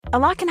A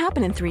lot can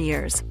happen in 3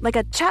 years, like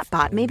a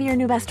chatbot may be your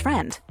new best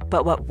friend.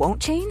 But what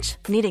won't change?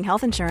 Needing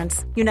health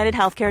insurance. United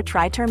Healthcare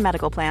Tri-Term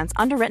Medical Plans,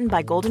 underwritten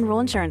by Golden Rule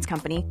Insurance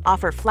Company,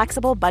 offer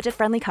flexible,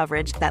 budget-friendly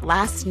coverage that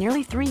lasts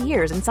nearly 3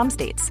 years in some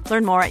states.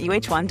 Learn more at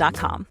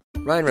uh1.com.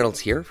 Ryan Reynolds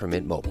here from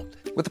Mint Mobile.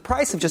 With the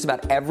price of just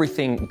about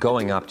everything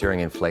going up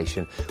during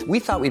inflation, we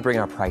thought we'd bring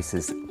our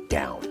prices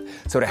down.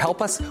 So to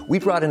help us, we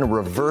brought in a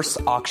reverse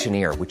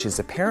auctioneer, which is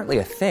apparently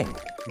a thing.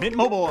 Mint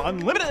Mobile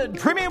Unlimited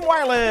Premium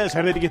Wireless.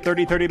 How to get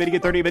 30, 30, bit to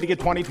get 30, bit to get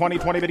 20, 20,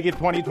 20, bit to get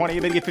 20, 20,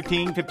 bit to get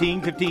 15,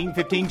 15, 15,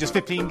 15, just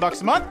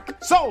 $15 a month?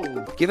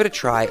 Sold! Give it a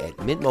try at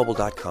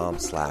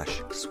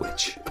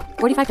mintmobile.com/switch.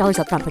 $45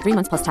 up front for 3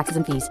 months plus taxes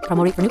and fees.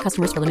 Promo rate for new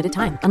customers for limited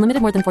time.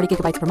 Unlimited more than 40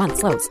 gigabytes per month.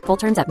 Slows full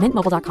terms at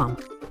mintmobile.com.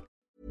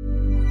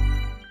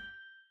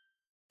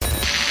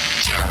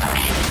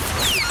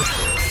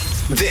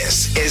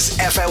 This is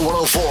FM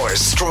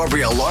 104's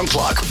Strawberry Alarm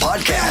Clock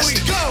Podcast. Here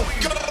we go!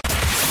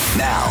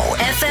 Now,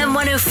 FM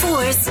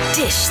 104's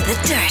Dish the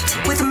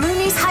Dirt with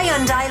Mooney's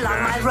Hyundai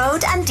Long Mile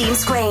Road and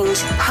Deems Grange,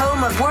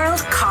 home of World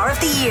Car of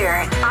the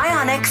Year,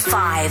 Ioniq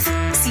 5.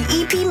 See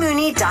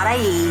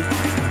epmooney.ie.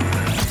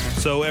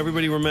 So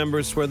everybody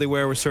remembers where they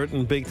were when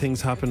certain big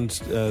things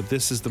happened.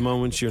 This is the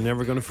moment you're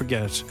never going to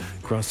forget,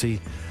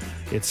 Crossy.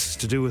 It's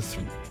to do with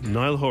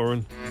Niall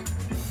Horan.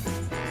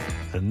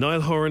 And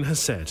Niall Horan has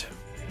said,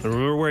 and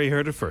remember where he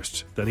heard it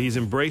first, that he's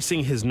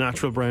embracing his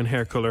natural brown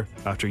hair colour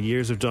after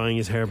years of dyeing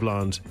his hair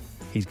blonde.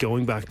 He's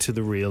going back to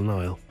the real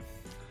Niall.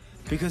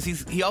 Because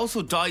he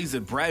also dyes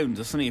it brown,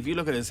 doesn't he? If you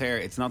look at his hair,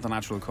 it's not the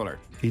natural colour.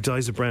 He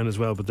dyes it brown as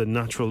well, but the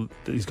natural,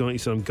 he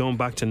said, I'm going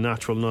back to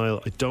natural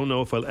Niall. I don't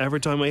know if I'll ever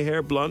dye my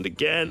hair blonde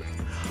again.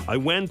 I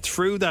went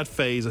through that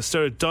phase. I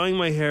started dyeing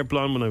my hair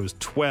blonde when I was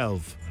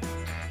 12.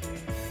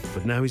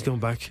 But now he's going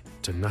back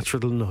to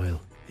natural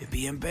Niall. You'd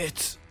be in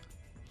bits.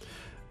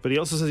 But he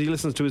also says he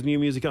listens to his new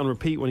music on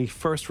repeat when he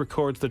first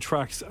records the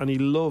tracks, and he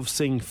loves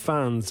seeing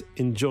fans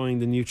enjoying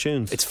the new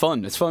tunes. It's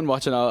fun. It's fun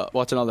watching all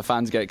the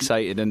fans get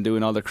excited and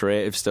doing all the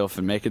creative stuff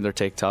and making their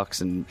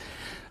TikToks and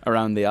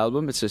around the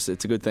album. It's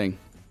a good thing.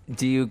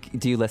 Do you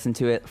listen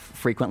to it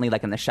frequently,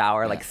 like in the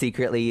shower, like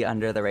secretly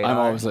under the radar? I'm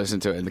always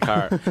listening to it in the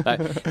car.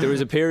 There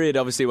was a period,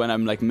 obviously, when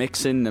I'm like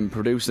mixing and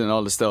producing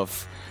all the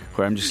stuff,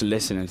 where I'm just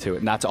listening to it,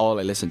 and that's all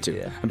I listen to.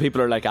 Yeah. And people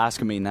are like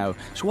asking me now,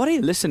 so what are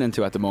you listening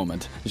to at the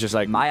moment? It's just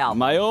like my album,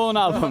 my own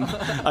album.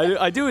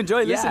 I do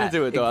enjoy listening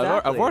to it though.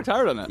 Exactly. I've worked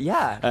hard on it.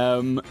 Yeah.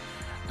 And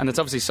it's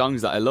obviously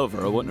songs that I love,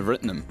 or I wouldn't have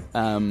written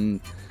them.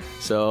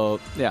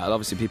 So yeah,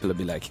 obviously people will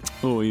be like,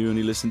 "Oh, you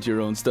only listen to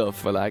your own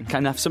stuff." Well,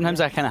 sometimes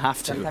I kind of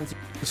have to.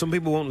 Some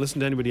people won't listen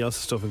to anybody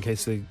else's stuff in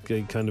case they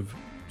kind of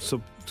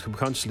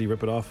subconsciously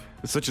rip it off.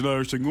 It's such an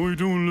Irish thing. Oh, you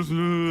don't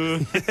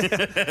listen.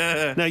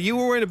 Now, you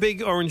were wearing a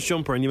big orange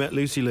jumper and you met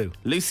Lucy Liu.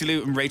 Lucy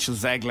Liu and Rachel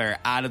Zegler,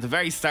 and at the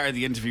very start of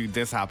the interview,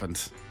 this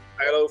happened.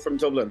 Hello from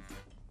Dublin.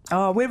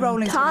 Oh, we're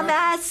rolling.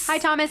 Thomas. Hi,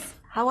 Thomas.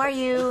 How are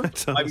you?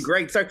 I'm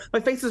great. Sorry,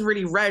 my face is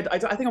really red. I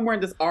think I'm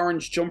wearing this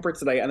orange jumper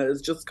today, and it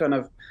is just kind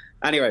of...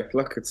 Anyway,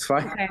 look, it's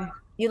fine. Okay.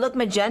 You look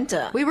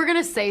magenta. We were going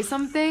to say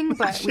something,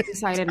 but we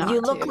decided not to.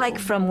 You look like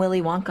from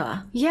Willy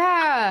Wonka.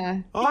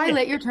 Yeah. Oh.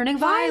 Violet, you're turning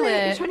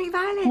violet. You're turning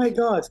violet. Oh my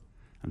God.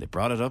 And they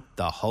brought it up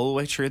the whole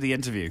way through the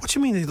interview. What do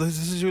you mean?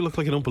 Does you look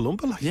like an Oompa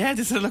Loompa? Like? Yeah,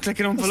 does it look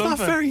like an Oompa Loompa? That's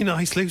not very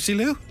nice, Lucy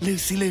Liu.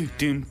 Lucy Liu,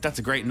 doing, that's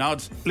a great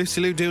nod.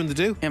 Lucy Liu doing the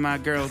do. Yeah, my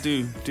girl,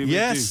 do.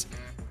 Yes.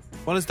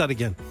 What is that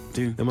again?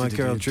 Do. My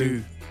girl,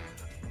 do.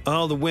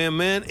 All the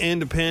women,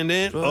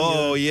 independent.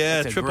 Oh,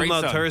 yeah. Triple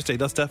Knot Thursday.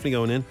 That's definitely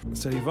going in.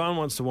 So Yvonne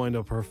wants to wind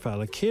up her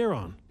fella,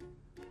 Kieran.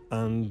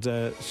 And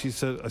she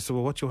said, I said,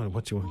 well, what do you want?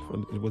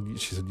 Well,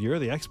 she said, you're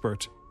the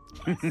expert.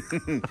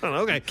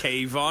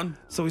 Okay. Yvonne.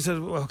 So we said,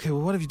 okay,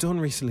 well, what have you done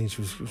recently?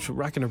 She was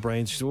racking her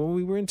brains. She said, well,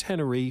 we were in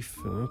Tenerife.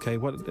 Okay,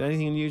 what?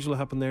 Anything unusual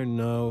happened there?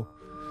 No.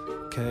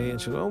 Okay. And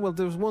she said, oh, well,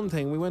 there was one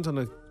thing. We went on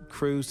a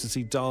cruise to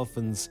see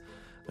dolphins,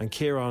 and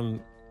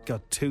Kieran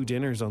got 2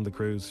 dinners on the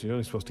cruise. You're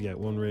only supposed to get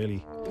one,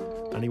 really.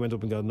 And he went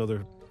up and got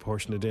another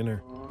portion of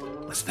dinner.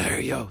 I said, there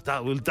you go.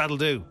 That'll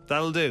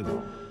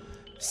do.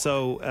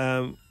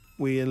 So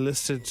we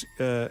enlisted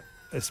a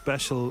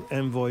special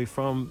envoy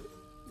from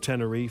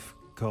Tenerife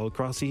called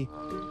Crossy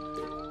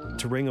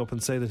to ring up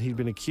and say that he'd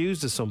been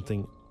accused of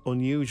something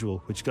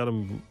unusual, which got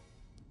him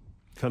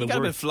kind of... He got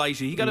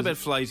a bit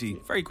flighty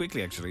very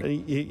quickly, actually.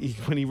 And he,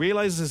 when he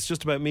realises it's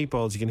just about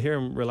meatballs, you can hear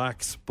him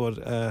relax, but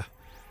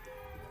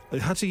I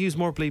had to use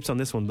more bleeps on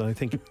this one than I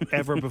think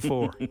ever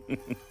before.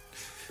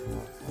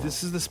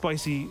 This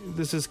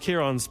is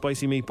Kieran's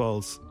spicy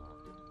meatballs.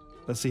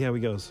 Let's see how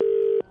he goes.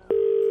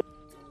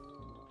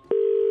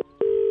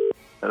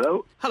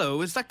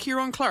 Hello, is that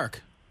Kieran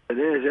Clark? It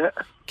is, yeah.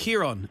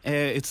 Kieran,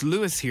 it's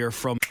Lewis here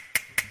from...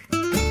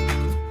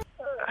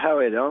 How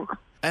are you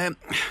doing?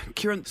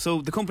 Kieran,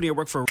 so the company I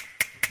work for...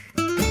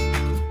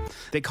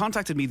 They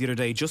contacted me the other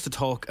day just to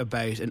talk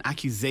about an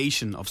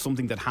accusation of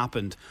something that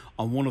happened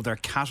on one of their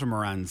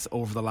catamarans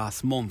over the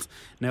last month.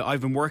 Now,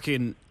 I've been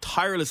working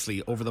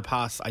tirelessly over the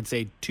past, I'd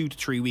say, 2 to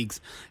 3 weeks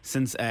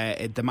since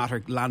the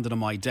matter landed on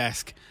my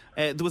desk.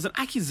 There was an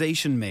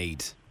accusation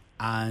made,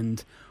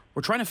 and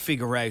We're trying to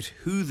figure out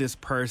who this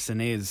person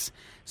is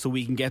so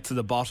we can get to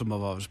the bottom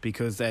of it,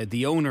 because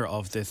the owner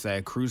of this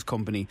cruise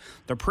company,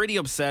 they're pretty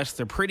upset,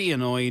 they're pretty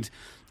annoyed,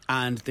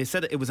 and they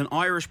said it was an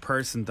Irish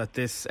person that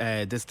this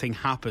thing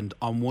happened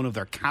on one of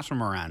their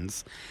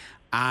catamarans,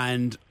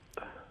 and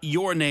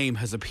your name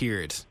has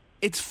appeared.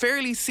 It's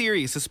fairly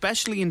serious,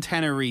 especially in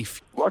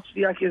Tenerife. What's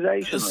the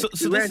accusation? So we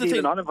this is weren't the even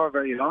thing. on it for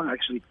very long,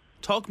 actually.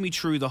 Talk me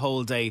through the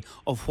whole day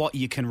of what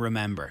you can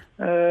remember.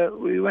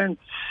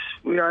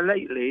 We are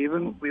late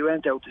leaving. We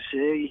went out to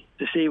sea.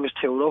 The sea was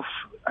too rough,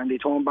 and they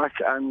turned back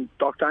and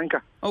docked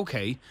anchor.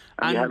 Okay.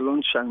 And we had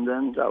lunch, and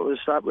then that was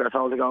that. We were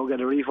told to go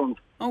get a refund.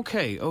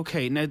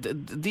 Okay. Now,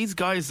 these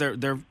guys,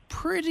 they're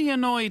pretty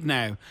annoyed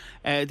now.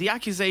 The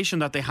accusation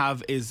that they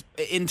have is,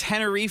 in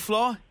Tenerife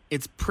law,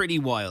 it's pretty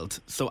wild.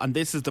 So, and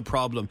this is the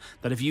problem,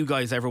 that if you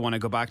guys ever want to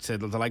go back to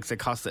the likes of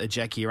Costa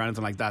Ajeki or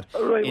anything like that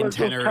Right, in well,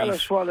 Tenerife.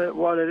 just tell us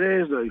what it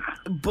is, like.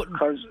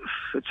 Because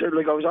it's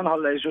like I was on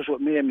holidays just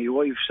with me and my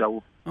wife,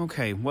 so.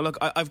 Okay, well look,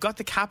 I've got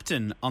the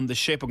captain on the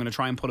ship. I'm going to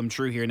try and put him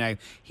through here now.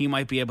 He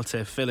might be able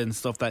to fill in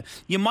stuff that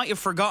you might have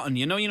forgotten.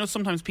 You know,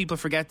 sometimes people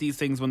forget these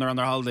things when they're on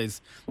their holidays.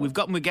 We've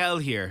got Miguel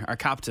here, our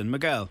captain.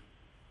 Miguel.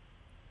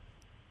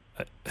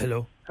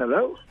 Hello.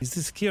 Hello? Is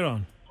this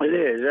Kieran? It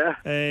is, yeah.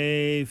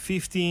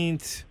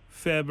 15th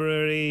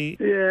February.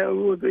 Yeah,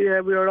 we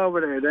were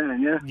over there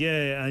then, yeah.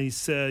 Yeah,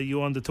 and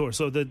you on the tour.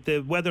 So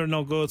the weather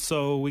no good,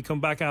 so we come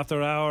back after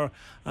an hour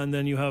and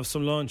then you have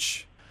some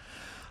lunch.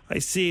 I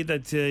see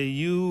that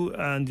you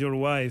and your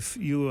wife,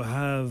 you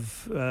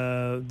have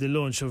the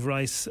lunch of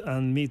rice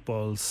and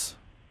meatballs.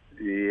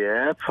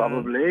 Yeah,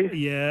 probably.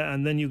 Yeah,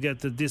 and then you get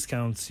the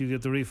discounts, you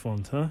get the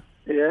refund, huh?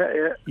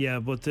 Yeah. Yeah,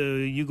 but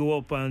you go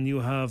up and you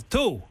have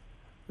 2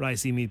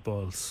 ricey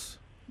meatballs.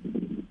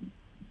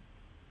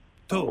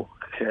 2.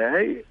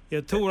 Okay.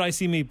 Yeah, 2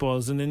 ricey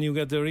meatballs, and then you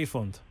get the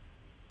refund.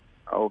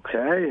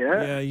 Okay,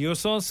 yeah. Yeah, you're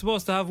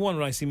supposed to have 1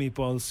 ricey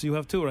meatballs. You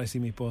have 2 ricey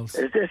meatballs.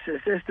 Is this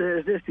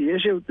the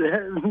issue?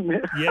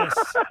 Yes.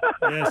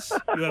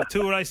 You have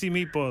 2 ricey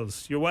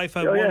meatballs. Your wife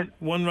had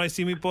one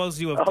ricey meatballs.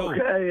 You have 2.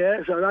 Okay,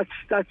 yeah. So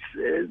that's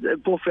a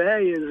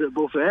buffet is a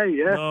buffet,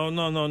 yeah.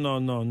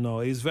 No.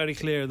 It's very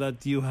clear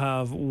that you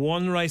have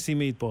 1 ricey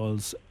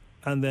meatballs,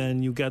 and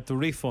then you get the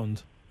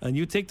refund, and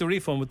you take the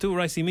refund with 2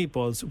 ricey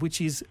meatballs, which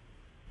is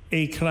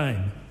a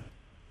crime.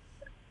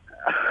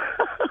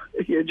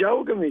 You're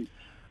joking me.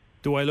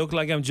 Do I look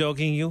like I'm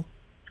joking you?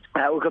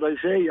 How could I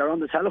say? You're on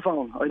the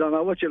telephone. I don't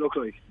know what you look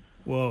like.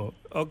 Whoa.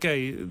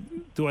 Okay.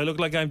 Do I look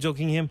like I'm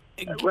joking him?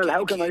 Well,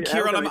 how can I...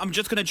 Kieran, I'm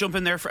just going to jump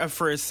in there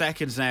for a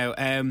second now.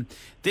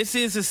 This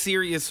is a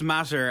serious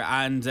matter,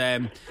 and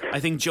I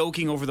think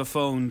joking over the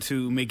phone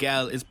to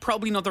Miguel is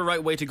probably not the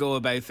right way to go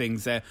about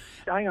things.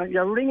 Hang on,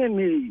 you're ringing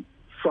me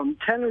from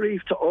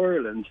Tenerife to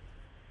Ireland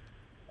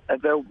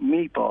about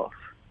meatballs.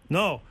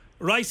 No.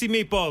 Ricey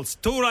meatballs.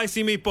 2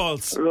 ricey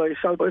meatballs. Right,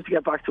 so I have to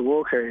get back to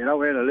work here, you know,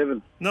 where I'm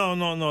living.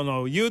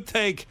 No. You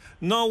take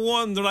no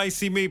 1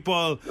 ricey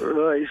meatball.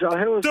 Right, so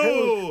who's...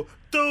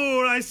 2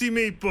 ricey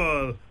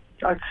meatball.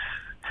 That's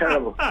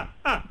terrible.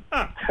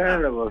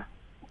 Terrible.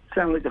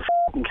 Sound like the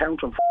f***ing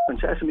count on f***ing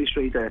Sesame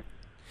Street there.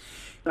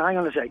 Now, hang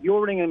on a sec.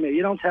 You're ringing me.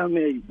 You don't tell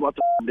me what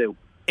to f***ing do.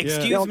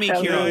 Excuse me,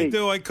 Kieran.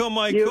 You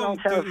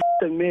don't tell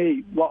f***ing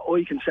me what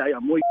I can say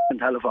on my f***ing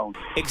telephone.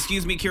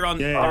 Excuse me, Kieran.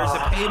 There's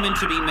a payment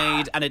to be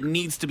made, and it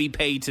needs to be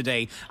paid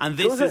today. And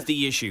this is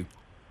the issue.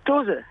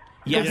 Does it?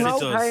 Yes, there's no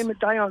it does. Payment,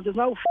 Diane, there's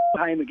no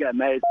f***ing payment getting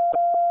made.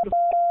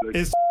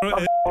 It's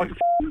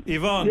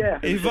Yvonne. Yeah.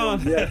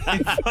 Yvonne.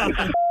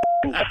 Yvonne.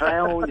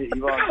 Clown,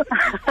 Yvonne.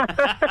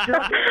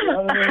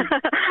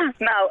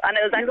 No, and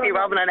it was actually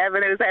Robin and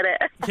Evan who said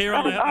it.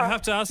 Kieran, I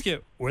have to ask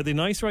you, were they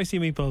nice ricey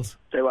meatballs?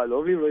 Say I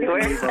love you, really.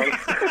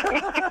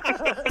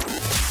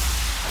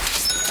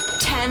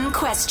 10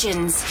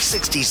 questions.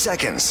 60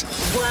 seconds.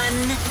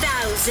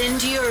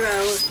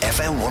 €1,000.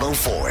 FM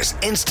 104's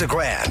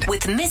Instagram.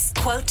 With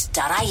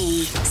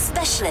misquote.ie.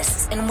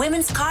 Specialists in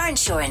women's car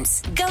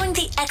insurance. Going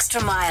the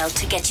extra mile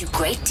to get you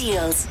great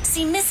deals.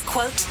 See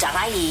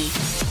misquote.ie.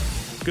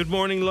 Good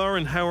morning,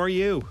 Lauren. How are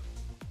you?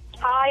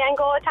 Hi, I'm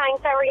good,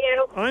 thanks. How are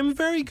you? I'm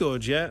very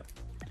good, yeah.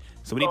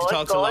 So we need to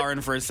talk to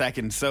Lauren for a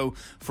second. So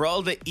for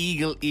all the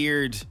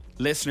eagle-eared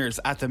listeners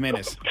at the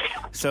minute,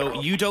 so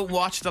you don't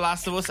watch The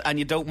Last of Us and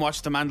you don't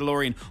watch The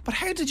Mandalorian, but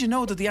how did you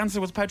know that the answer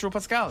was Pedro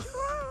Pascal?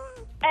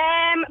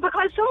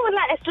 Because someone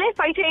let it slip,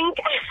 I think.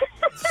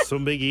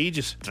 Some big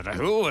Aegis.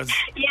 Who was?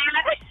 Yeah.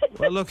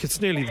 Well, look, it's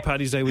nearly the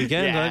Paddy's Day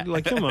weekend.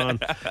 Yeah. Come on.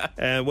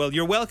 Well,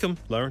 you're welcome,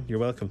 Lauren. You're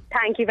welcome.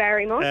 Thank you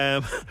very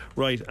much.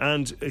 Right,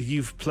 and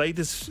you've played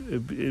this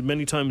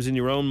many times in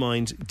your own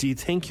mind. Do you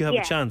think you have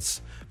a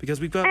chance? Because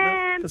we've got,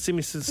 let's see,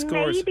 Mrs.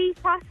 Scores.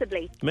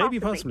 Maybe,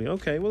 possibly.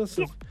 Okay, well,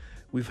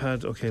 we've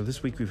had,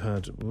 this week we've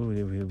had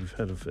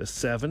a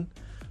 7.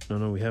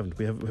 No, we haven't.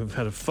 We've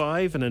had a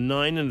 5 and a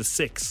 9 and a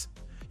 6.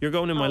 You're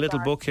going in my little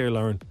book here,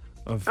 Lauren.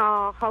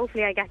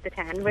 Hopefully I get the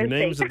 10. Your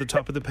name's at the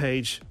top of the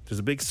page. There's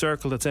a big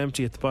circle that's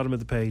empty at the bottom of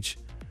the page.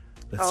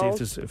 Let's see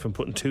if I'm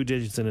putting 2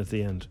 digits in at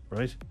the end,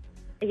 right?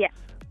 Yeah.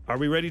 Are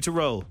we ready to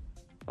roll?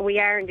 We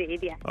are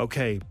indeed, yeah.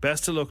 Okay,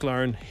 best of luck,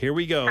 Lauren. Here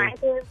we go.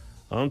 Thank you.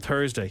 On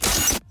Thursday.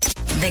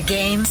 The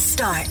game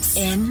starts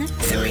in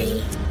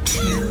 3, 2,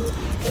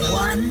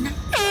 1.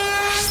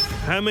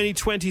 How many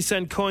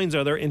 20-cent coins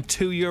are there in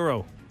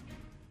 €2?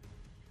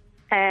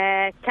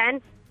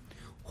 10.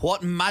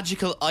 What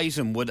magical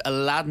item would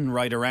Aladdin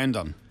ride around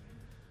on?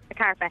 A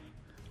carpet.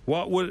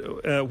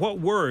 What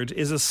word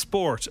is a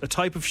sport, a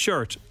type of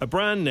shirt, a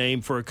brand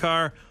name for a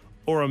car,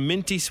 or a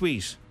minty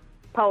sweet?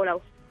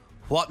 Polo.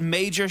 What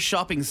major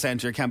shopping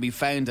centre can be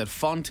found at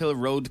Fonthill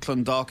Road,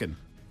 Clondalkin?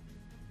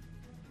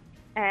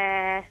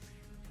 A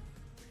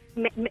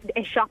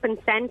shopping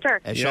centre.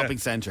 A shopping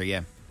centre,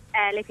 yeah.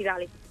 Liffey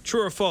Valley.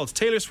 True or false?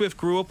 Taylor Swift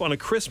grew up on a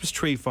Christmas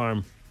tree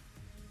farm.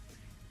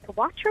 A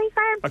what tree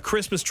farm? A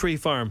Christmas tree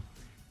farm.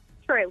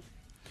 True.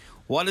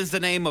 What is the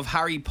name of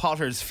Harry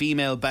Potter's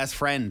female best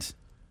friend?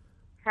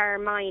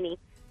 Hermione.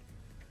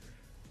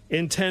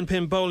 In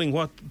 10-pin bowling,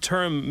 what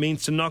term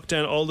means to knock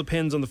down all the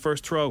pins on the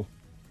first throw?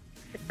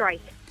 A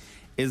strike.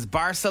 Is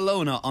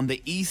Barcelona on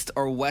the east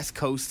or west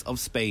coast of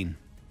Spain?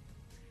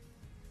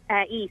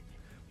 East.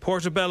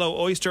 Portobello,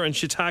 oyster and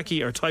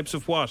shiitake are types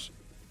of what?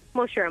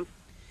 Mushroom.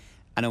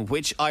 And in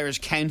which Irish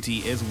county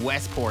is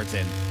Westport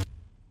in?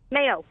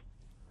 Mayo.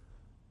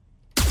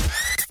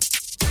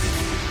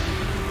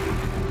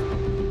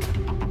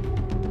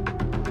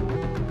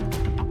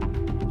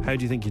 How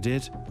do you think you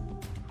did?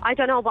 I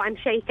don't know, but I'm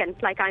shaking.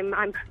 Like I'm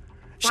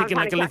Shaking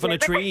like a leaf on a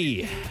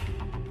tree.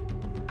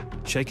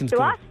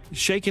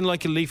 Shaking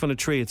like a leaf on a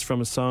tree. It's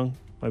from a song.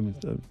 I'm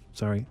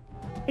sorry.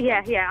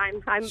 Yeah,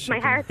 I'm my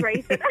heart's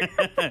racing.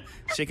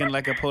 Shaking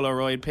like a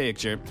Polaroid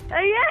picture.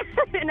 Yeah,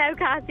 an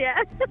Outcast,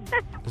 yeah.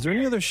 Is there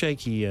any other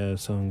shaky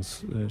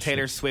songs?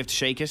 Taylor Swift,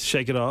 Shake It.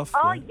 Shake It Off.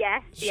 Oh, yeah,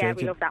 we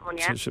It. love that one,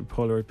 yeah.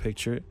 Polaroid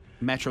picture.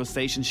 Metro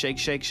Station, Shake,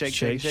 Shake, Shake,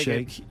 Shake, Shake,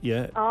 Shake. It.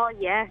 Yeah. Oh,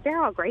 yeah,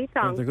 they're all great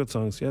Yeah, songs. they're good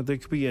songs. Yeah, they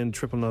could be in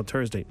Triple Knot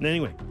Thursday.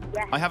 Anyway.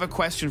 Yeah. I have a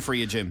question for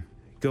you, Jim.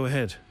 Go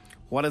ahead.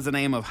 What is the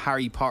name of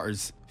Harry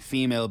Potter's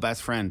female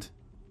best friend?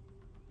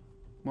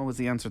 What was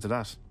the answer to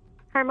that?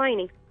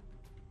 Hermione.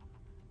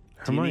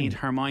 Do you need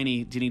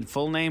Hermione? Do you need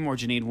full name or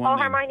do you need one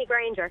name? Hermione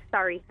Granger.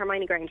 Sorry,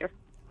 Hermione Granger.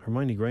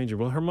 Hermione Granger.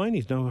 Well,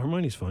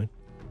 Hermione's fine.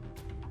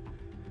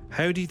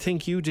 How do you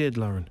think you did,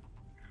 Lauren?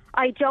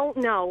 I don't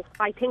know.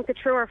 I think the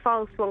true or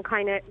false one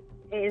kind of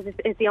is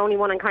the only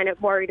one I'm kind of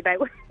worried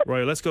about.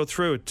 Right, let's go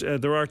through it.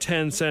 There are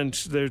 10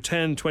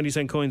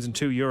 20-cent coins and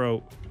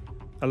 €2.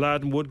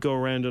 Aladdin would go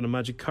around on a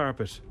magic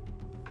carpet.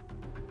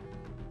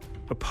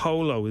 A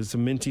polo is a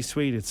minty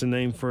sweet. It's a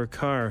name for a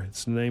car.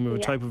 It's the name of a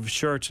type of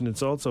shirt, and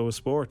it's also a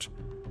sport.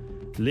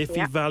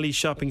 Liffey Valley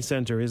Shopping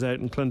Centre is out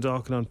in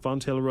Clondalkin on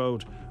Fonthill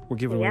Road. We're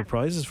giving away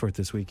prizes for it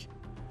this week.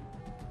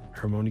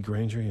 Hermione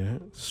Granger, yeah.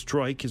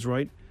 Strike is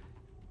right.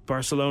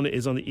 Barcelona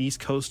is on the east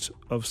coast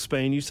of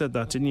Spain. You said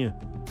that, didn't you?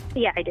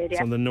 Yeah, I did, It's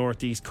on the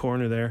northeast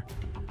corner there.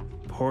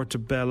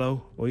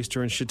 Portobello,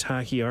 oyster and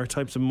shiitake are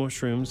types of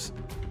mushrooms.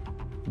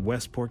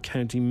 Westport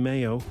County,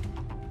 Mayo.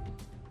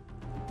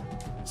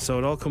 So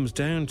it all comes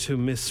down to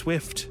Miss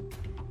Swift.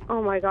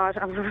 Oh my God.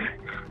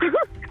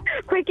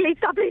 Quickly,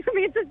 stop leaving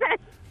me in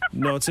suspense.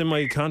 No, it's in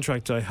my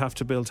contract. I have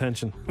to build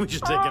tension. We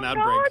should take an ad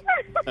break.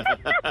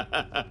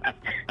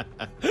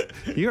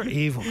 You're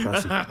evil,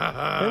 Cassie.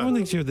 Everyone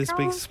thinks you're this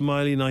big,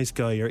 smiley, nice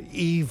guy. You're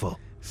evil.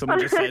 Someone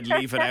just said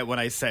leave it out when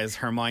I says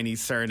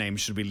Hermione's surname.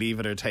 Should we leave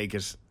it or take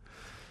it?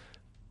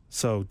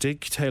 So,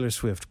 did Taylor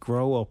Swift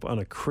grow up on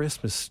a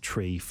Christmas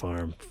tree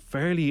farm?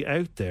 Fairly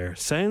out there.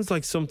 Sounds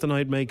like something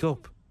I'd make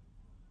up.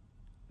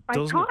 I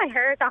thought I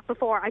heard that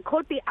before. I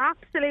could be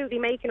absolutely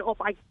making it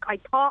up. I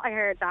thought I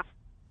heard that.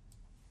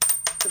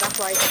 So that's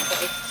why I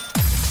said it.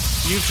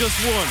 You've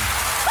just won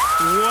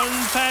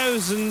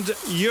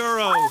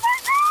 €1,000.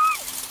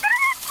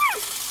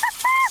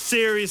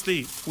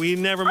 Seriously, we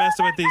never mess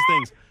about these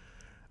things.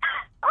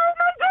 Oh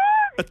my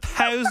God!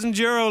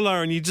 €1,000,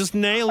 Lauren. You just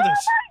nailed it.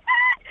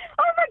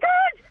 Oh my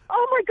God!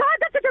 Oh my God!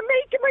 That's what you're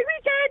making my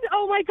weekend.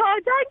 Oh my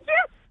God! Thank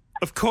you.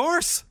 Of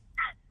course.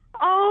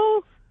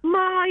 Oh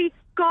my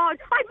God!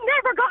 I've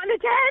never gotten a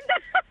 10.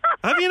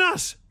 Have you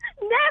not?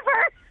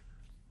 Never.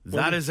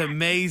 That is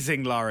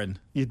amazing, Lauren.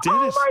 You did it.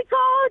 Oh my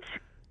God!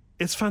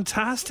 It's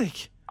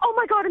fantastic. Oh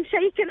my God! I'm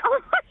shaking. Oh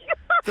my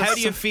God! How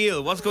do you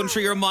feel? What's going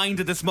through your mind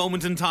at this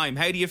moment in time?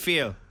 How do you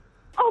feel?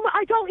 Oh my!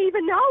 I don't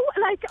even know.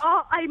 Like,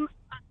 I'm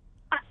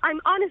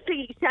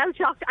honestly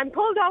shell-shocked. I'm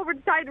pulled over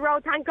the side of the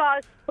road, thank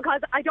God,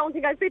 because I don't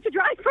think I'll fit to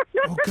drive for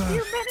another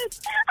few minutes.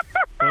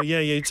 Oh yeah,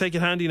 you take it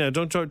handy now.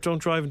 Don't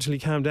drive until you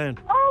calm down.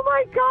 Oh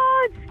my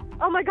God!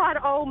 Oh my God!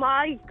 Oh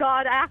my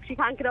God! I actually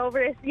can't get over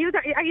this.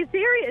 Are you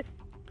serious?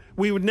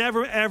 We would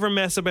never ever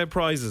mess about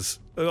prizes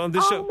on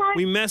this show.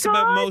 We mess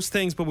about most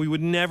things, but we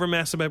would never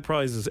mess about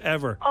prizes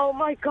ever. Oh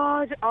my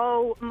God!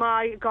 Oh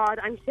my God!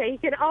 I'm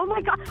shaking. Oh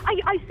my God!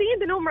 I seen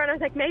the number and I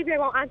was like, maybe I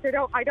won't answer.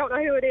 I don't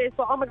know who it is,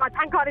 but oh my God!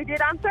 Thank God I did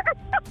answer.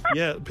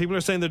 Yeah, people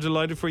are saying they're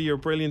delighted for you. You're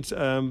brilliant.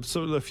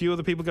 So a few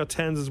other people got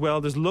 10s as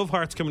well. There's love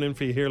hearts coming in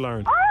for you here,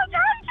 Lauren. Oh,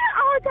 thank you!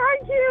 Oh,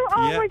 thank you!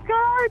 Oh Yeah. my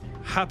God!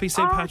 Happy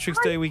St. Patrick's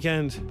Day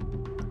weekend.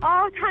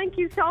 Oh, thank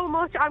you so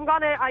much. I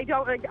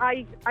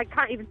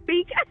can't even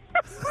speak.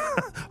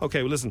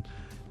 Okay, well, listen.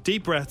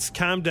 Deep breaths,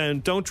 calm down.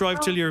 Don't drive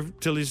till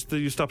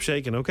you stop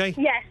shaking, okay?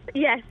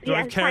 Yes.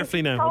 Drive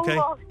carefully thank now, you so okay?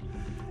 much.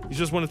 You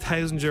just won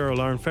 €1,000,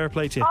 Lauren. Fair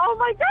play to you. Oh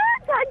my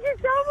God, thank you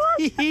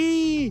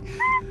so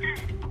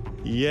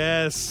much.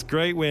 Yes,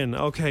 great win.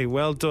 Okay,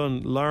 well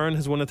done. Lauren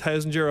has won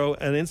 €1,000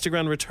 and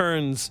Instagram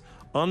returns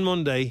on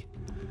Monday.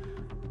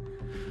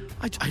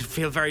 I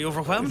feel very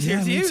overwhelmed.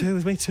 Yeah, Here's you.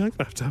 Me too.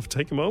 I have to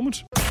take a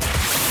moment.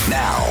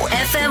 Now,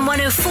 FM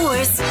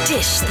 104's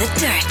Dish the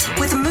Dirt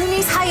with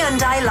Mooney's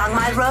Hyundai Long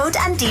Mile Road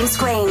and Dean's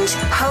Grange,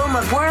 home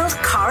of World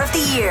Car of the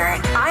Year,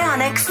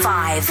 Ioniq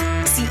 5.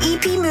 See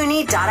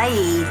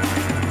epmooney.ie.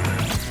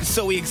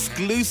 So we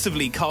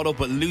exclusively caught up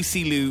with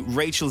Lucy Liu,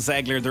 Rachel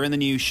Zegler. They're in the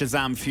new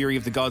Shazam! Fury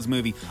of the Gods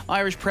movie.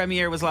 Irish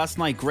premiere was last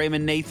night. Graham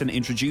and Nathan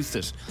introduced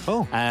it.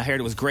 Oh. I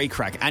heard it was great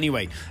crack.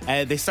 Anyway,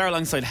 they star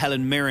alongside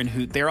Helen Mirren,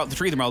 who the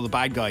three of them are all the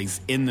bad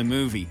guys in the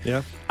movie.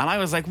 Yeah. And I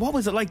was like, what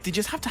was it like? Did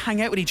you just have to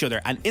hang out with each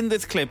other? And in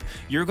this clip,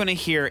 you're going to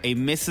hear a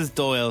Mrs.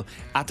 Doyle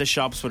at the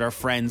shops with her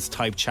friends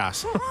type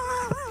chat.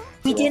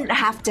 We didn't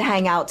have to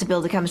hang out to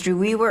build a chemistry.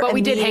 We were But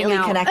we did hang immediately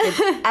out.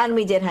 connected, and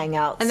we did hang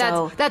out. And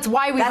so that's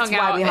why we hung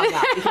out.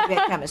 Because we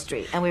had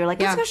chemistry, and we were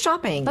like, let's go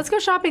shopping. Let's go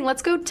shopping.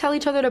 Let's go tell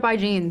each other to buy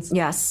jeans.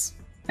 Yes,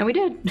 and we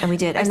did. And I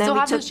then still we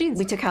have took those jeans.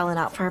 we took Helen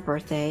out for her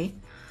birthday.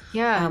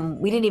 Yeah.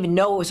 We didn't even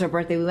know it was her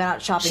birthday. We went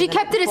out shopping. She the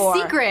night kept it a before,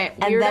 secret,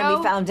 and then weirdo.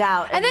 we found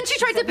out. And then she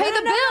tried to pay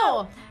the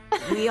bill.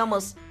 We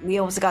almost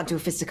got into a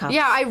fisticuffs.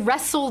 Yeah, I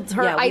wrestled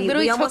her. Yeah, I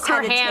literally we took almost her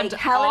had to hand take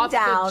Helen off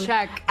down the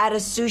check at a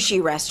sushi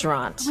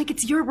restaurant. I'm like,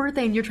 it's your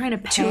birthday and you're trying to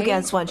pay. 2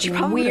 against 1. She You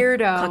probably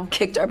weirdo.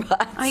 kicked our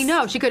butts. I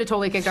know. She could have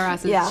totally kicked our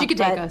asses. Yeah, she could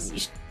take but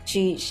us.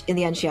 She in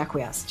the end she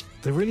acquiesced.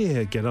 They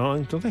really get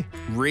on, don't they?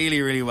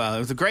 Really, really well. It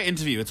was a great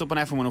interview. It's up on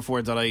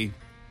FM104.ie.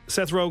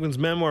 Seth Rogen's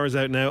memoir is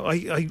out now.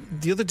 I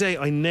the other day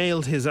I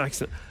nailed his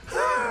accent.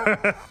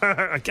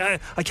 I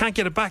can't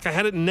get it back. I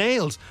had it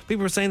nailed.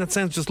 People were saying that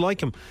sounds just like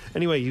him.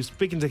 Anyway, he was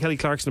speaking to Kelly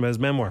Clarkson about his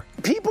memoir.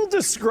 People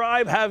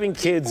describe having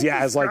kids,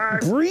 as like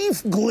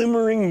brief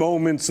glimmering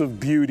moments of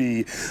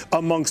beauty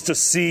amongst a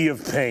sea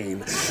of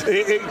pain.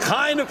 It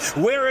kind of,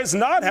 whereas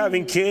not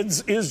having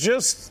kids is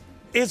just...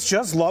 It's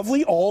just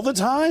lovely all the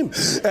time.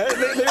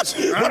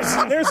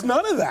 There's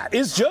none of that.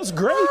 It's just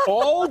great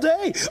all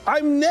day.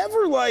 I'm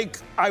never like,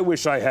 I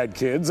wish I had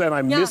kids and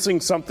I'm missing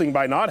something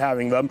by not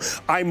having them.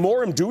 I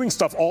more am doing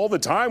stuff all the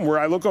time where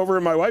I look over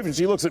at my wife and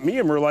she looks at me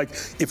and we're like,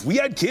 if we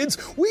had kids,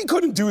 we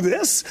couldn't do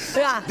this.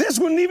 Yeah. This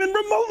wouldn't even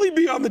remotely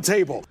be on the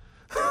table.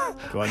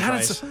 Go on, try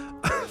it.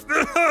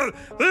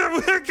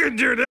 We can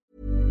do this.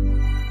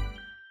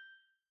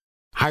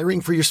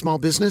 Hiring for your small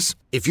business?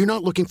 If you're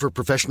not looking for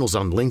professionals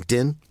on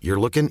LinkedIn, you're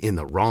looking in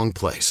the wrong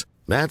place.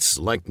 That's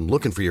like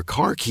looking for your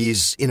car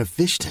keys in a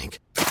fish tank.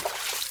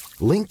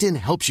 LinkedIn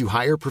helps you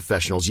hire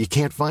professionals you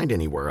can't find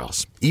anywhere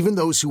else, even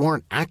those who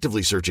aren't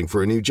actively searching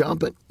for a new job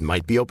but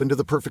might be open to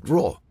the perfect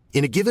role.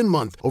 In a given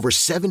month, over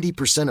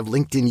 70% of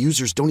LinkedIn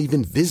users don't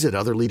even visit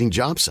other leading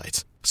job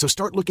sites. So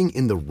start looking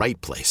in the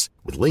right place.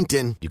 With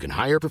LinkedIn, you can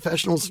hire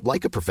professionals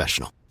like a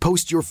professional.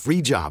 Post your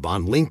free job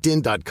on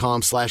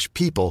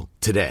linkedin.com/people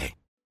today.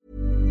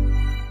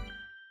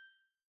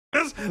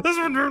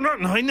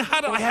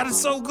 I had it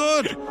so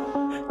good.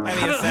 I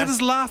had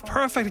his laugh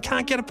perfect. I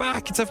can't get it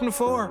back. It's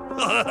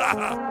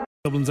FM4.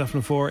 Dublin's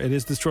FM4. It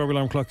is the Strawberry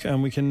Alarm Clock,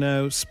 and we can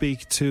now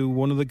speak to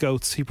one of the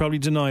goats. He probably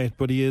deny it,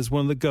 but he is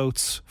one of the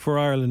goats for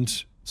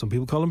Ireland. Some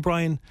people call him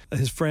Brian.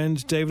 His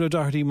friend David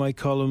O'Doherty might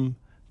call him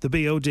the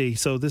BOD.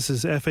 So this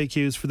is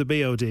FAQs for the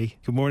BOD.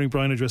 Good morning,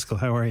 Brian O'Driscoll.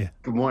 How are you?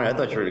 Good morning. I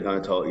thought you were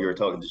going to you were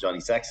talking to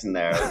Johnny Sexton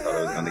there. I thought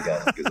I was going to get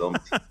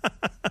gazumped.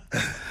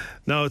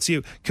 No, it's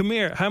you. Come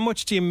here. How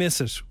much do you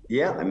miss it?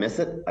 Yeah, I miss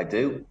it. I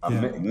do. I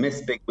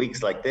miss big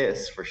weeks like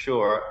this, for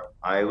sure.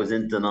 I was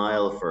in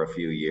denial for a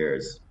few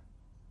years,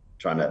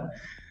 trying to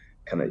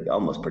kind of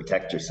almost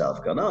protect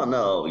yourself, going, oh,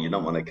 no, you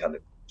don't want to kind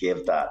of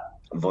give that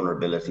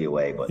vulnerability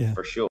away. But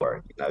for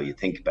sure, you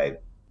think about,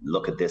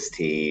 look at this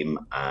team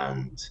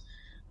and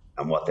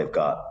what they've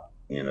got,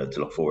 to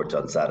look forward to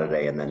on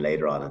Saturday, and then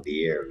later on in the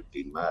year, it'd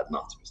be mad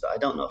not to miss it. I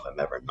don't know if I'm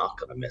ever not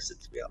going to miss it,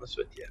 to be honest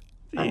with you.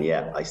 And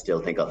I still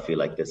think I'll feel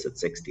like this at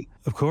 60.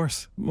 Of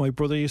course. My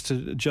brother used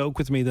to joke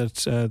with me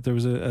that there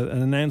was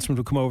an announcement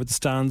would come over the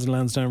stands in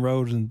Lansdowne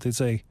Road and they'd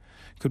say,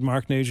 could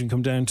Mark Nugent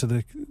come down to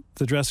the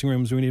dressing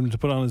rooms? We need him to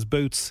put on his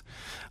boots.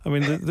 I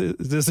mean,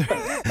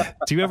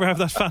 do you ever have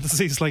that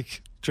fantasy? It's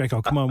like,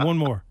 Draco, come on, one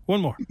more.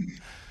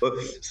 But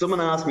someone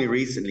asked me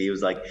recently, he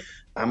was like,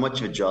 how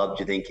much of a job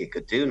do you think you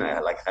could do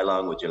now? Like, how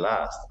long would you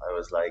last? I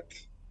was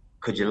like,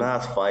 could you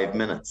last 5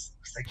 minutes?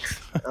 I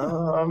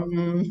was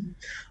like,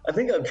 I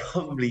think I'd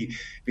probably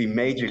be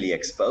majorly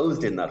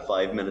exposed in that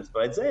 5 minutes,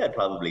 but I'd say I'd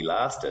probably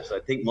last it. I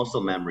think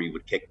muscle memory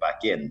would kick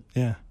back in.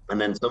 Yeah.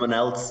 And then someone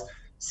else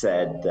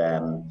said,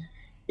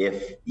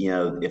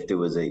 if there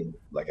was a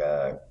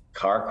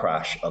car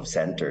crash of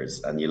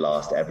centres and you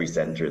lost every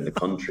centre in the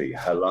country,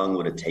 how long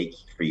would it take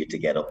for you to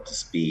get up to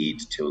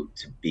speed to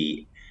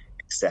be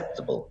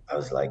acceptable. I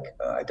was like,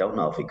 I don't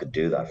know if he could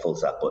do that full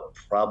stop, but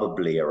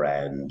probably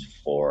around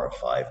 4 or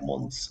 5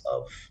 months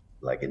of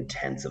like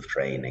intensive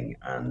training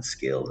and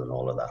skills and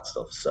all of that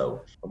stuff.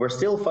 So we're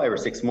still 5 or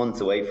 6 months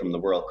away from the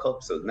World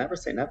Cup, so never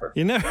say never.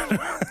 You never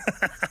know.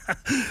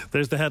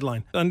 There's the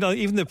headline. And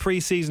even the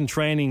pre-season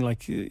training,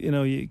 like, you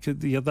know, you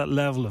have that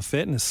level of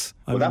fitness.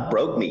 That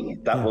broke me.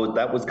 That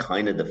was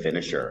kind of the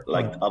finisher.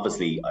 Like,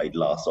 obviously, I'd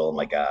lost all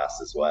my gas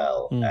as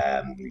well.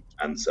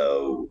 And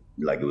so,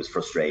 like, it was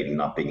frustrating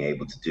not being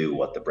able to do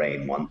what the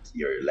brain wanted.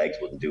 Your legs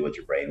wouldn't do what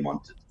your brain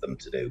wanted them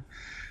to do.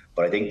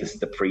 But I think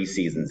the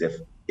pre-seasons,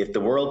 if the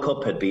World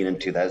Cup had been in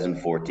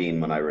 2014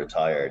 when I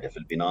retired, if it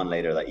had been on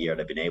later that year, I'd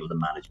have been able to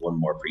manage one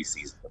more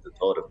pre-season. But the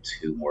thought of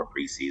 2 more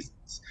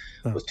pre-seasons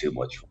was too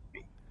much for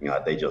me. You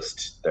know,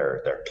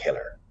 they're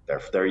killer.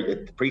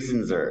 The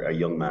pre-seasons are a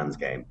young man's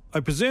game. I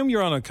presume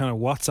you're on a kind of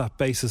WhatsApp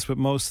basis with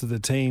most of the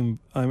team.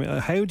 I mean,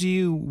 how do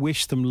you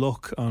wish them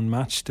luck on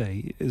match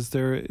day?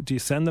 Do you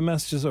send them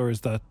messages, or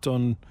is that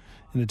done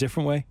in a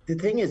different way? The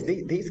thing is,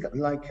 these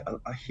like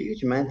a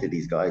huge amount of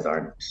these guys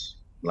aren't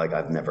like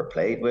I've never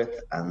played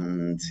with,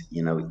 and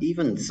you know,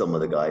 even some of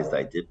the guys that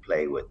I did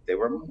play with, they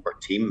were more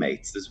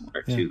teammates. There's 1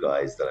 or 2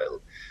 guys that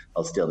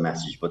I'll still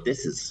message, but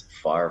this is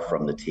far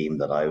from the team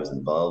that I was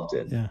involved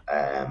in.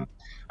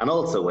 And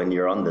also, when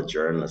you're on the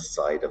journalist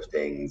side of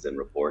things and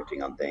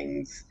reporting on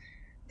things,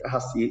 there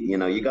has to, you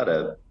know, you got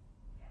to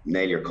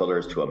nail your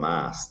colours to a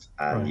mast,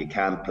 and you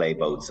can't play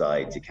both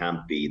sides. You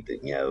can't be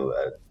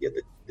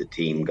the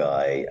team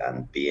guy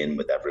and be in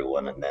with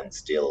everyone and then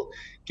still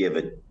give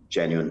a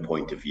genuine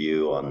point of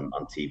view on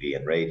TV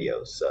and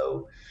radio.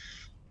 So,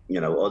 you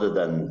know, other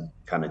than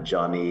kind of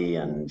Johnny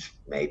and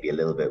maybe a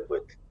little bit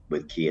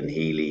with Cian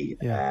Healy,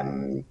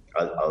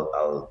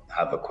 I'll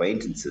have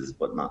acquaintances,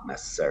 but not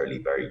necessarily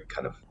very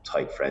kind of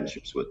tight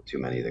friendships with too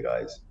many of the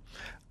guys.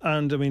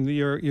 And I mean,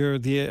 you're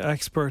the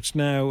expert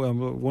now.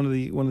 One of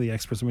the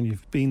experts. I mean,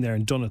 you've been there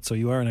and done it, so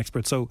you are an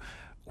expert. So,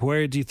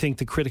 where do you think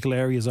the critical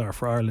areas are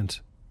for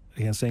Ireland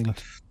against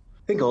England?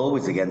 I think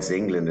always against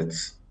England,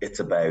 it's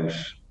about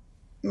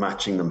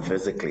matching them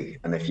physically,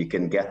 and if you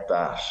can get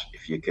that,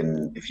 if you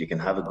can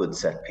have a good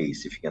set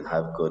piece, if you can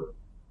have good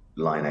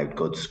line out,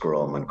 good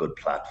scrum and good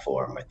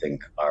platform, I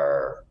think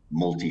our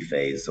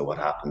multi-phase, so what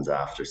happens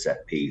after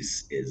set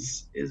piece,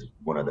 is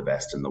one of the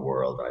best in the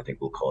world, and I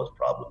think will cause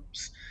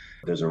problems.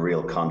 There's a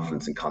real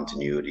confidence and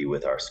continuity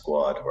with our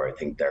squad, where I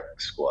think their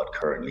squad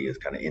currently is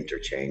kind of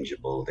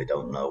interchangeable. They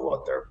don't know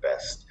what their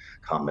best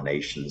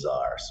combinations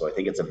are. So I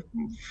think it's a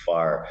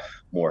far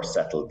more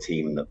settled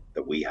team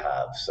that we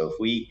have. So if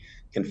we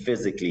can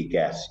physically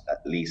get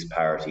at least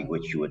parity,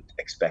 which you would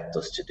expect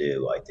us to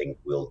do, I think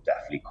we'll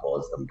definitely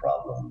cause them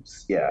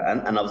problems. Yeah,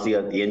 and obviously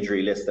the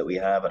injury list that we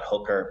have at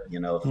hooker, you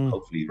know,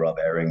 hopefully Rob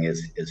Ehring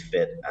is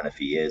fit, and if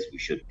he is, we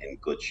should be in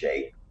good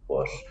shape.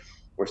 But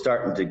we're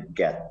starting to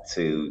get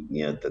to,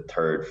 you know, the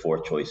 3rd,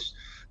 4th choice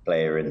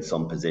player in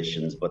some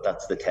positions, but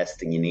that's the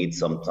testing you need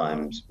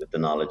sometimes, with the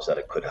knowledge that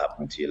it could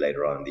happen to you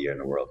later on in the year in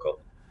the World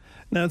Cup.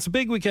 Now, it's a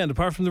big weekend,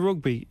 apart from the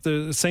rugby,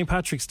 the St.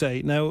 Patrick's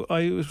Day. Now,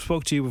 I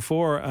spoke to you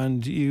before,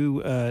 and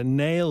you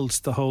nailed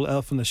the whole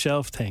Elf on the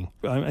Shelf thing.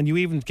 And you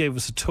even gave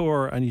us a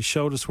tour, and you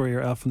showed us where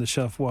your Elf on the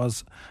Shelf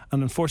was.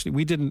 And unfortunately,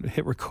 we didn't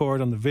hit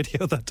record on the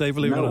video that day,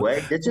 believe it or not. No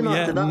way. Did you not?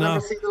 Yeah, did that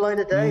never see the light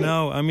of day?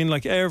 No. I mean,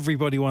 like,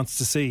 everybody wants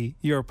to see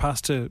your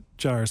pasta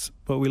jars,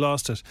 but we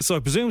lost it. So I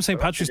presume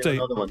St. Patrick's Day...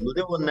 Another one. We'll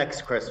do one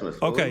next Christmas.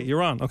 Okay,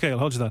 you're on. Okay, I'll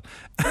hold you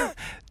that.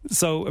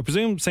 So I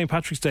presume St.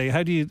 Patrick's Day,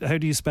 how do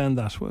you spend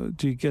that?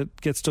 Do you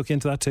get stuck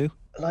into that too?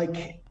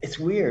 Like, it's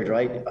weird,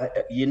 right?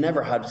 You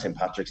never had St.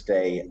 Patrick's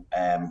Day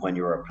when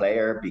you were a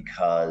player,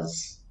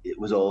 because it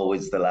was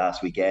always the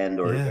last weekend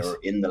or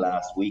in the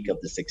last week of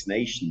the Six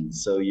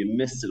Nations. So you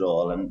missed it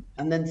all.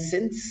 And then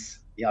since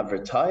I've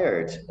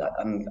retired,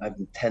 I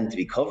tend to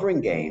be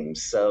covering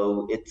games.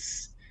 So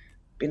it's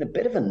been a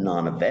bit of a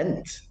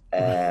non-event.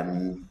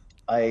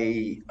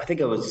 I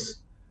think I was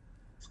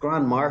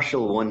Grand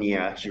Marshal one year,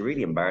 actually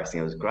really embarrassing.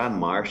 I was Grand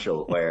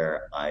Marshal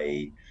where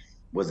I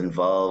was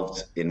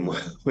involved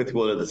with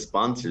one of the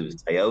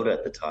sponsors, Toyota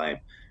at the time,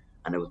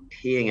 and it was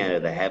peeing out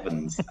of the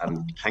heavens.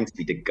 And thanks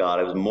be to God,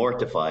 I was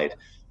mortified.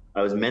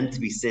 I was meant to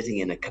be sitting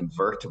in a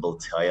convertible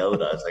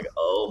Toyota. I was like,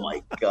 oh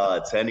my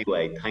God. So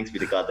anyway, thanks be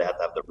to God they had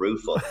to have the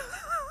roof up.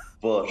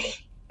 But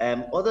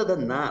other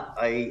than that,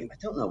 I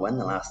don't know when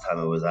the last time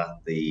I was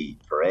at the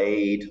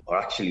parade or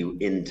actually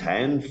in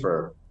town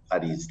for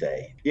Paddy's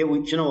Day. Yeah,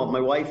 you know what? My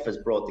wife has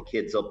brought the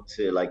kids up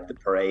to like the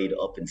parade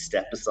up in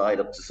Stepaside,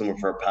 up to some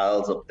of her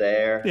pals up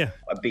there. Yeah,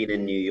 I've been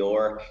in New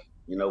York,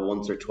 you know,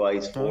 once or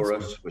twice for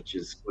it, which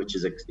is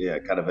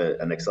kind of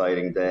an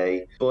exciting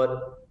day.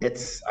 But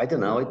it's, I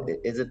don't know,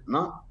 is it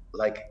not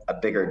like a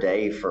bigger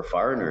day for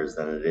foreigners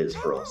than it is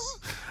for us?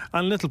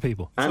 And little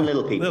people. And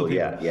little people.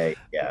 Yeah.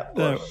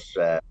 But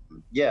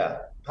yeah.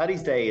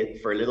 Paddy's Day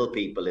for little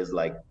people is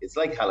like, it's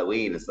like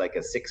Halloween. It's like a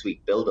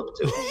 6-week build-up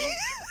to it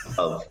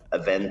of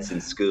events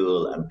in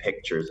school and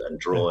pictures and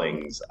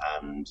drawings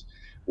and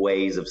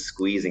ways of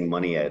squeezing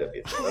money out of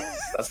you.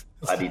 That's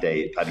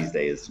Paddy's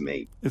Day is to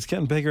me. It's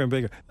getting bigger and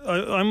bigger.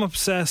 I'm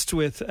obsessed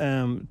with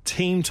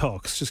team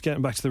talks. Just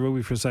getting back to the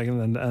rugby for a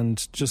second,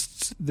 and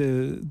just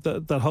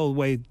that whole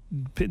way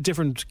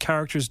different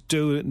characters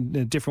do it in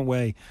a different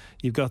way.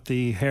 You've got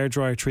the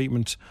hairdryer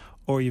treatment,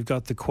 or you've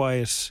got the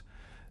quiet,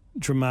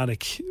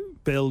 dramatic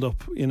build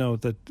up.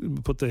 That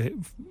put the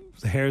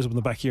hairs up in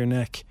the back of your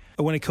neck.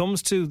 When it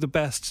comes to the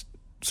best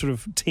sort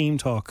of team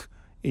talk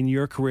in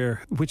your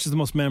career, which is the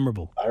most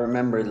memorable? I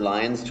remember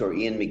Lions tour,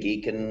 Ian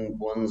McGeechan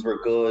ones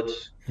were good.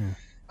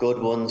 Good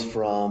ones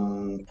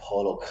from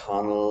Paul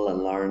O'Connell and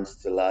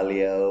Lawrence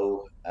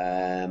Delalio.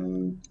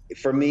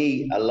 For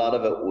me, a lot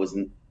of it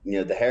wasn't,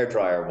 the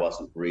hairdryer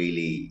wasn't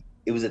really,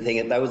 it was a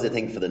thing, that was a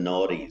thing for the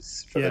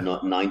noughties, for the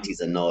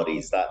 90s and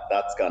noughties.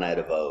 That's gone out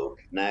of vogue.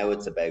 Now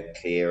it's about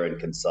clear and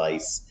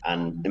concise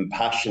and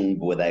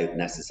impassioned without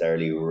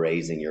necessarily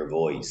raising your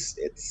voice.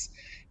 It's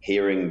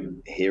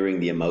hearing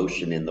the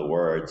emotion in the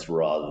words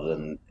rather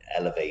than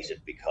elevated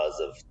because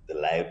of the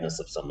loudness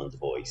of someone's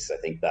voice. I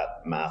think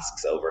that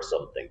masks over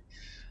something.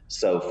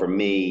 So for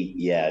me,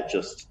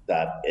 just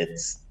that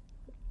it's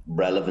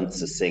relevant,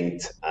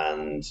 succinct,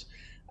 and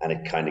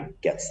it kind of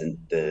gets in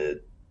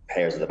the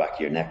hairs of the back of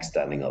your neck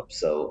standing up.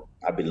 So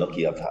I've been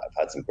lucky. I've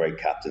had some great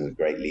captains,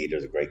 great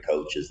leaders, great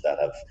coaches that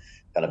have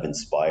kind of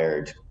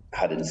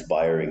had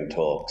inspiring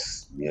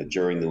talks,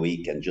 during the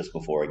week and just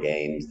before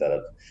games that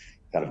have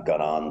kind of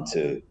gone on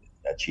to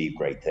achieve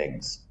great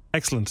things.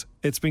 Excellent.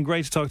 It's been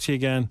great to talk to you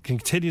again.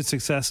 Continued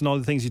success in all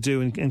the things you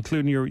do,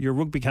 including your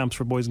rugby camps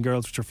for boys and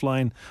girls, which are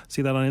flying.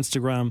 See that on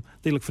Instagram.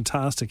 They look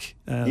fantastic.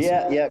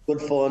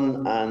 Good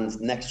fun. And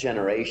next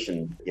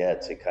generation,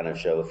 to kind of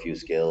show a few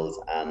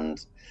skills and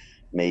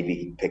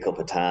maybe pick up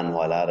a tan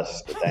while at it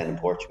down in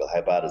Portugal.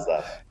 How bad is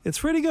that?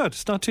 It's really good.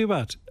 It's not too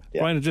bad.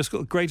 Brian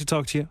O'Driscoll, great to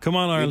talk to you. Come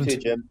on, Ireland. You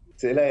too, Jim.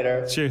 See you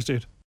later. Cheers,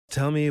 dude.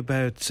 Tell me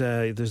about,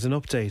 there's an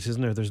update,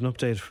 isn't there? There's an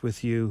update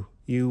with you.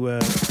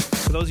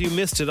 For those of you who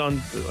missed it, on,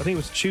 I think it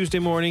was Tuesday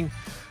morning,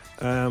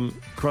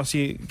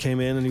 Crossy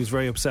came in and he was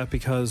very upset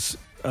because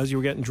as you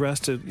were getting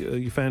dressed,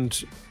 you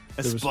found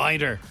a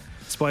spider.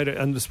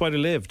 And the spider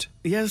lived.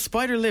 Yeah, the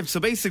spider lived. So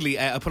basically,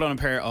 I put on a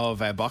pair of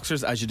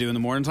boxers, as you do in the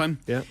morning time.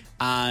 Yeah.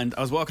 And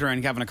I was walking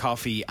around having a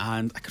coffee,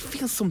 and I could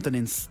feel something I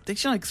could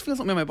feel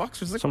something in my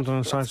boxers. Something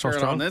inside so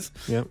strong. On this.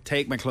 Yeah.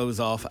 Take my clothes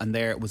off, and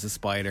there was a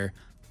spider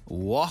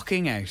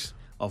walking out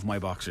of my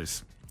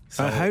boxers.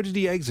 So, how did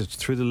he exit?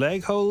 Through the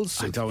leg holes?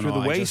 I don't know.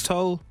 Through the waist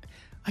hole?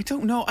 I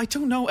don't know. I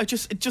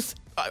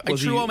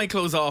threw all my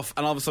clothes off,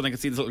 and all of a sudden I could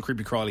see this little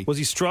creepy crawly. Was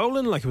he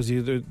strolling?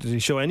 Did he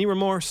show any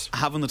remorse?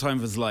 Having the time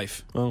of his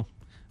life. Oh.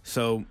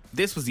 So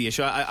this was the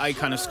issue. I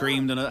kind of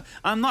screamed, and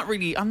I'm not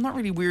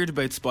really weird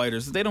about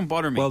spiders. They don't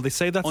bother me. Well, they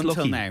say that's until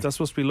lucky. Now. That's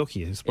supposed to be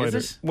lucky. A spider.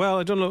 Is it? Well,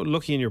 I don't know,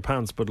 lucky in your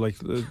pants, but like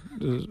the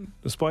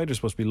spider's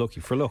supposed to be lucky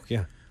for luck.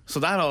 Yeah.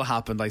 So that all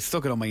happened. I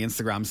stuck it on my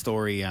Instagram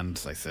story,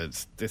 and I said,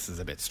 "This is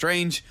a bit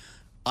strange."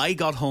 I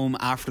got home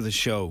after the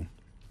show,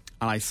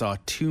 and I saw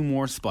 2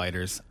 more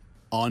spiders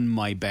on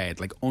my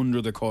bed, like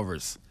under the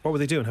covers. What were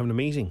they doing? Having a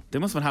meeting? They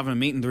must have been having a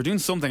meeting. They were doing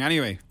something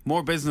anyway.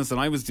 More business than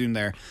I was doing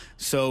there.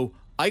 So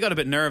I got a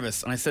bit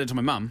nervous, and I said it to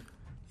my mum.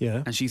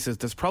 Yeah. And she says,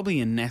 there's probably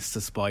a nest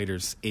of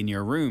spiders in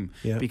your room.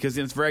 Yeah. Because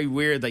it's very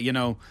weird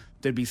that,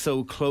 they'd be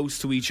so close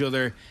to each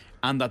other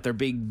and that they're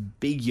big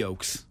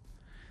yolks.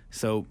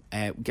 So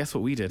guess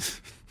what we did?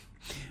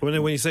 When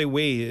you say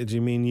we, do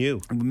you mean you?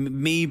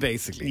 Me,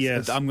 basically.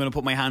 Yes. I'm going to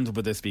put my hand up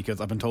with this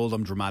because I've been told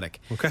I'm dramatic.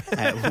 Okay.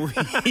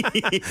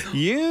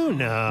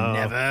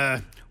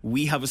 Never.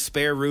 We have a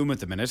spare room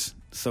at the minute.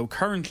 So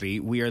currently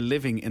we are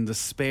living in the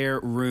spare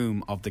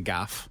room of the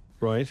gaff.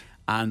 Right.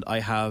 And I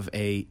have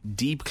a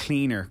deep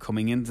cleaner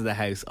coming into the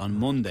house on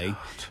Monday,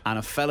 and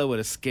a fellow with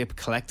a skip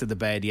collected the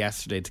bed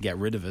yesterday to get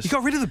rid of it. You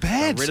got rid of the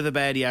bed? Got rid of the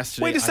bed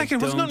yesterday. Wait a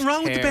second, there's nothing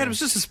wrong with the bed. It was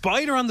just a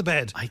spider on the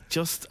bed.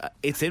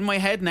 It's in my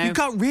head now. You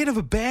got rid of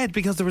a bed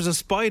because there was a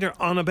spider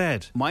on a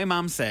bed. My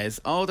mum says,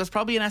 there's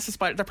probably an nest of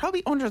spider. They're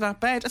probably under that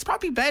bed. It's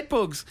probably bed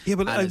bugs. Yeah,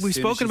 but we've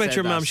spoken about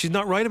your mum. She's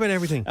not right about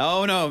everything.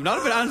 Oh, no,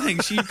 not about anything.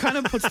 She kind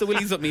of puts the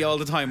willies up me all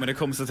the time when it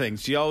comes to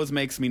things. She always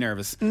makes me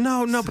nervous.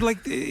 No, but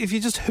like, if you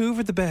just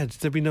hoovered the bed,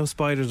 there'd be no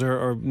spiders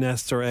or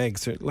nests or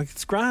eggs.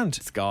 It's grand.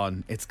 It's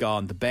gone.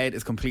 The bed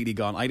is completely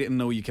gone. I didn't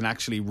know you can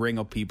actually ring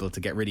up people to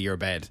get rid of your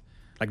bed.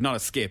 Like, not a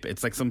skip.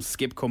 It's like some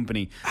skip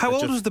company. How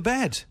old was the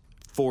bed?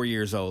 4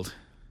 years old.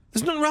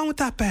 There's nothing wrong with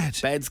that bed.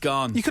 Bed's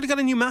gone. You could have got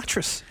a new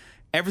mattress.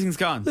 Everything's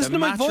gone. Listen to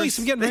my voice.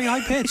 I'm getting very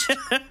high pitched.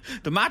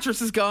 The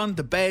mattress is gone.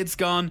 The bed's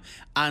gone.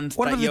 And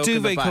what about the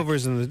duvet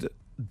covers and the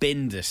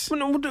binned it? Well,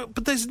 no,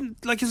 but there's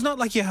like, it's not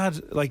like you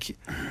had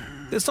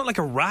it's not like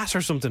a rat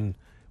or something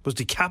was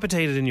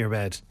decapitated in your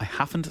bed. I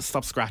haven't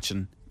stopped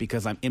scratching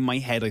because I'm in my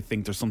head. I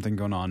think there's something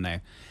going on now,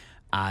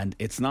 and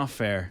it's not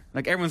fair.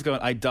 Like, everyone's going,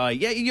 I'd die.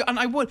 Yeah, and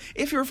I would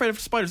if you're afraid of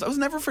spiders. I was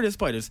never afraid of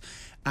spiders.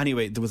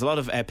 Anyway, there was a lot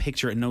of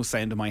picture and no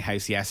sound in my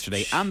house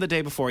yesterday and the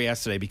day before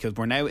yesterday because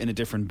we're now in a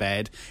different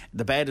bed.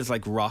 The bed is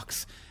like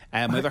rocks.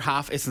 My other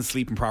half isn't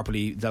sleeping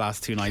properly the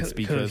last 2 nights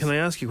because. Can I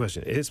ask you a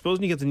question?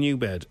 Supposing you get the new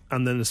bed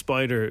and then a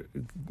spider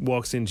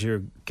walks into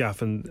your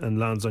gaff and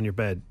lands on your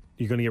bed,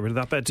 you're going to get rid of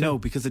that bed too? No,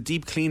 because the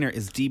deep cleaner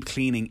is deep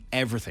cleaning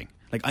everything.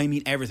 Like, I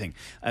mean everything.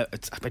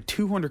 It's about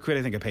 200 quid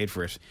I think I paid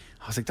for it.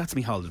 I was like, that's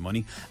me holiday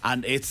money.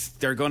 And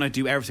they're going to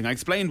do everything. I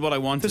explained what I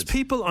wanted. There's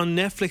people on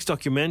Netflix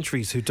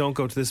documentaries who don't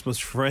go to this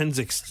much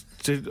forensics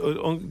to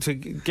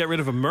get rid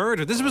of a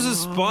murder. This was a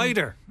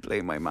spider.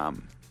 Blame my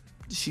mum.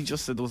 She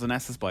just said there was a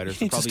nest of spiders.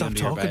 You need to stop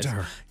talking to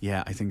her.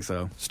 Yeah, I think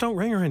so. Just don't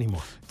ring her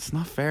anymore. It's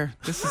not fair.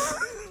 This is...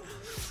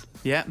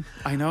 Yeah,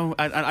 I know.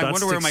 I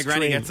wonder where my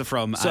granny gets it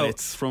from. So, and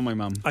it's from my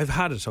mum. I've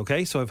had it,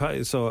 okay? So I've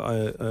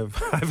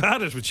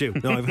had it with you.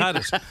 No, I've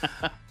had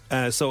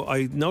it. So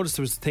I noticed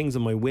there was things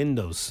on my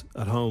windows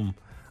at home,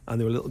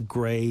 and they were little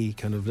grey,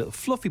 kind of little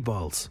fluffy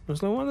balls. I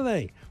was like, what are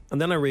they?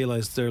 And then I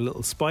realised they're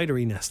little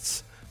spidery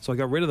nests. So I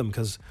got rid of them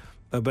because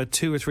about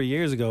 2 or 3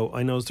 years ago,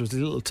 I noticed there was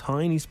these little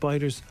tiny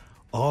spiders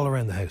all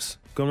around the house,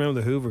 going around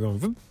with the Hoover,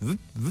 going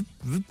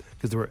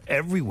because they were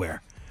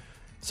everywhere.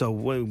 So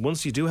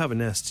once you do have a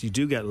nest, you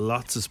do get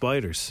lots of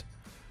spiders.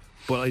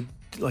 But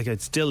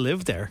I'd still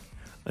live there.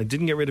 I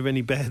didn't get rid of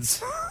any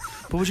beds.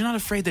 But were you not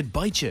afraid they'd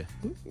bite you?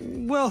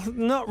 Well,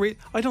 not really.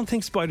 I don't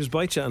think spiders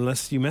bite you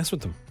unless you mess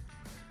with them.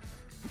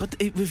 But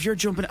if you're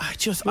jumping, I've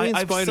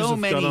spiders so have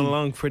many. got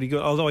along pretty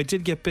good. Although I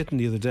did get bitten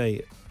the other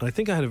day. I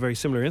think I had a very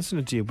similar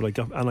incident to you, but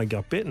I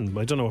got bitten.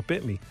 I don't know what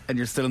bit me. And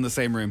you're still in the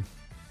same room.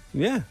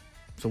 Yeah.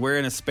 So we're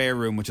in a spare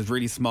room, which is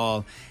really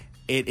small.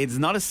 It's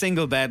not a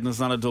single bed and it's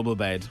not a double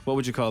bed. What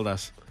would you call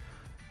that?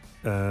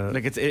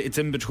 Like it's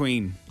in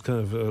between. Kind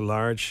of a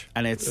large.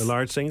 And it's a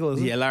large single,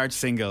 isn't it? Yeah, a large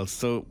single.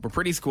 So we're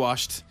pretty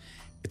squashed.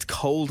 It's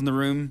cold in the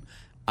room,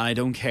 and I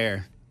don't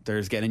care.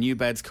 There's getting a new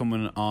bed's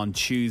coming on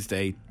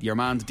Tuesday. Your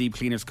man's deep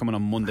cleaner's coming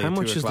on Monday. How at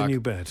 2 much is the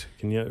new bed?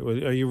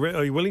 Are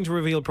you willing to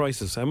reveal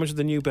prices? How much is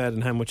the new bed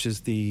and how much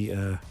is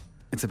the?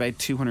 It's about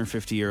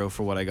 €250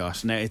 for what I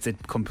got. Now, it's a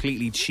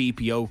completely cheap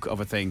yoke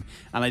of a thing,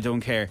 and I don't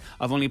care.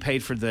 I've only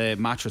paid for the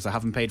mattress. I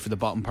haven't paid for the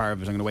bottom part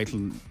of it. I'm going to wait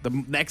till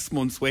the next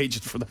month's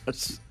wages for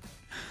that.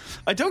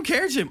 I don't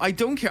care, Jim. I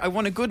don't care. I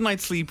want a good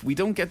night's sleep. We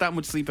don't get that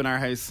much sleep in our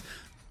house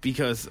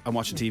because I'm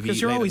watching TV. Because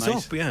you're late always at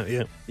night. up,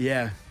 yeah.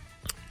 Yeah.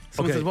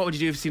 Someone says, what would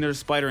you do if you seen a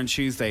spider on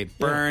Tuesday?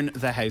 Burn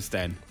the house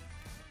down.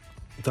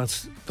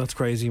 That's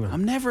crazy, man.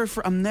 I'm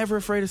never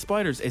afraid of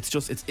spiders.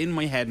 It's in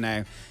my head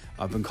now.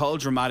 I've been called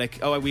dramatic.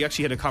 Oh, we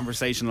actually had a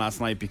conversation last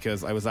night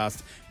because I was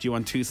asked, do you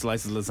want 2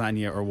 slices of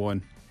lasagna or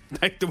 1?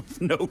 Like, there was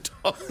no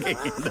talking in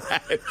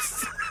the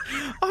house.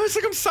 I was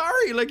like, I'm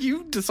sorry. Like,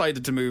 you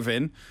decided to move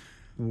in.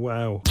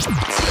 Wow.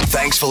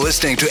 Thanks for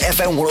listening to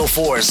FM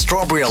 104's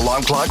Strawberry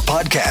Alarm Clock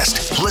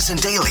podcast. Listen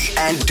daily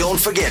and don't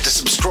forget to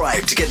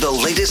subscribe to get the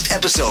latest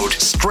episode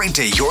straight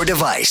to your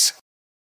device.